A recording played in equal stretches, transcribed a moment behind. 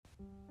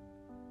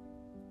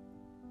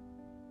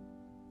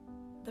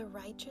The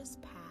righteous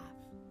path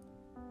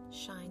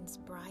shines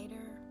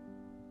brighter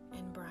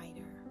and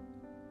brighter.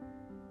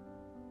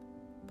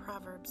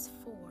 Proverbs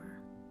 4,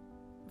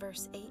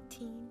 verse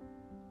 18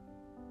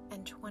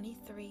 and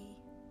 23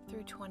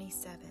 through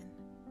 27.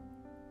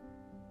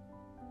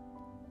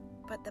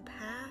 But the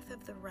path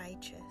of the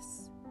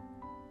righteous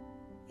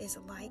is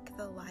like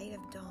the light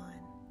of dawn,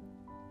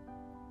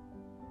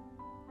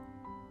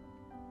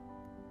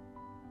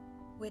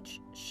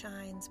 which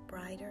shines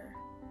brighter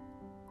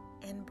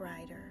and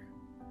brighter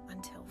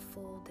until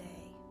full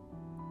day.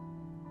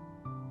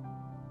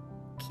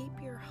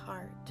 Keep your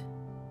heart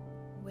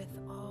with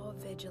all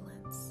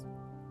vigilance,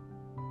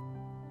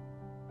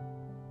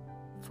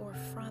 for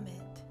from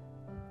it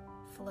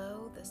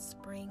flow the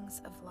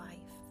springs of life.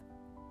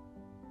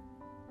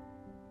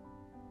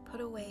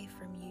 Put away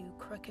from you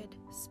crooked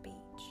speech,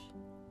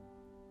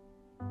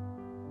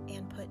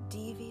 and put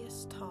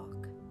devious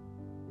talk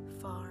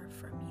far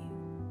from you.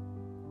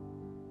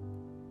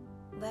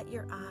 Let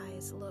your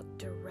eyes look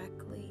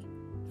directly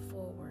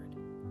forward,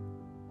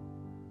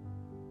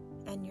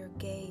 and your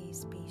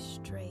gaze be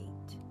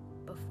straight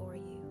before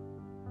you.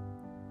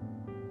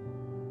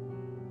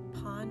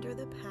 Ponder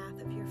the path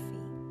of your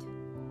feet,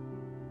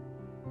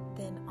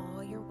 then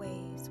all your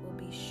ways will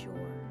be sure.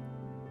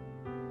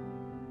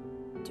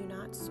 Do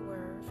not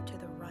swerve to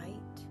the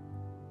right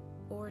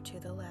or to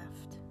the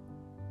left.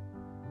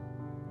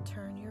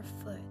 Turn your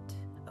foot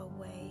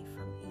away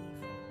from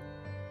evil.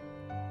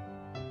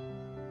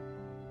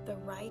 The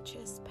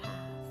righteous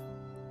path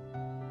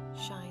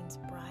shines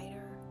brighter